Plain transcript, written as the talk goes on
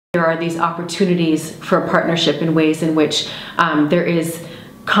There are these opportunities for a partnership in ways in which there is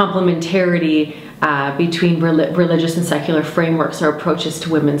complementarity between religious and secular frameworks or approaches to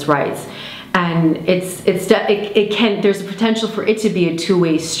women's rights. And there's a potential for it to be a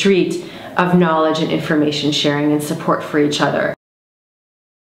two-way street of knowledge and information sharing and support for each other.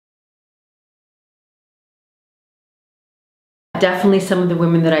 Definitely some of the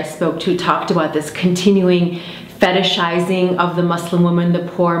women that I spoke to talked about this continuing fetishizing of the Muslim woman, the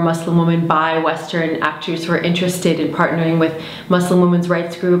poor Muslim woman, by Western actors who are interested in partnering with Muslim women's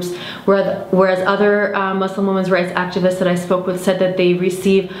rights groups, whereas other Muslim women's rights activists that I spoke with said that they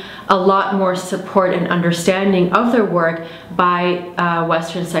receive a lot more support and understanding of their work by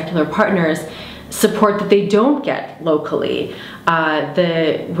Western secular partners, support that they don't get locally.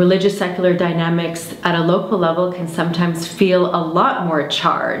 The religious secular dynamics at a local level can sometimes feel a lot more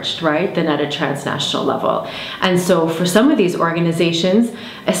charged, right, than at a transnational level. And so for some of these organizations,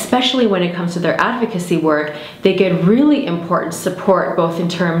 especially when it comes to their advocacy work, they get really important support, both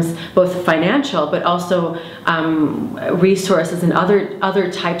financial, but also resources and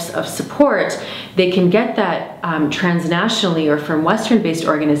other types of support. They can get that transnationally or from Western-based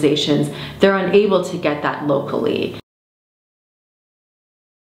organizations. They're unable to get that locally.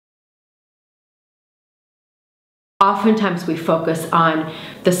 Oftentimes we focus on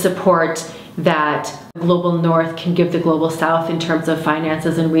the support that Global North can give the Global South in terms of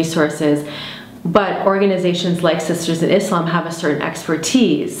finances and resources, but organizations like Sisters in Islam have a certain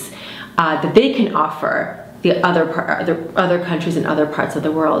expertise that they can offer the other countries in other parts of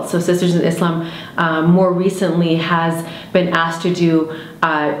the world. So Sisters in Islam more recently has been asked to do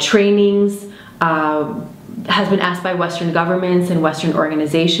trainings, has been asked by Western governments and Western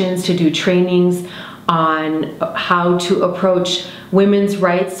organizations to do trainings on how to approach women's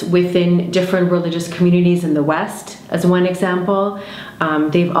rights within different religious communities in the West, as one example.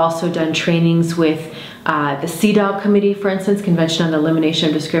 They've also done trainings with the CEDAW Committee, for instance, Convention on the Elimination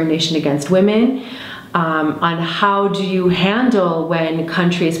of Discrimination Against Women, on how do you handle when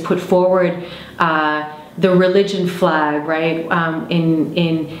countries put forward the religion flag, right,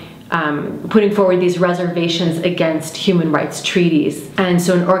 putting forward these reservations against human rights treaties. And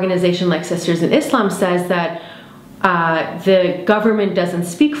so an organization like Sisters in Islam says that the government doesn't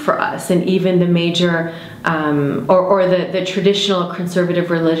speak for us, and even the major or the traditional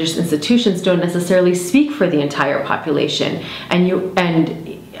conservative religious institutions don't necessarily speak for the entire population, and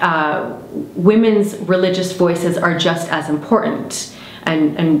women's religious voices are just as important,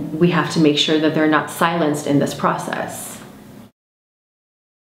 and we have to make sure that they're not silenced in this process.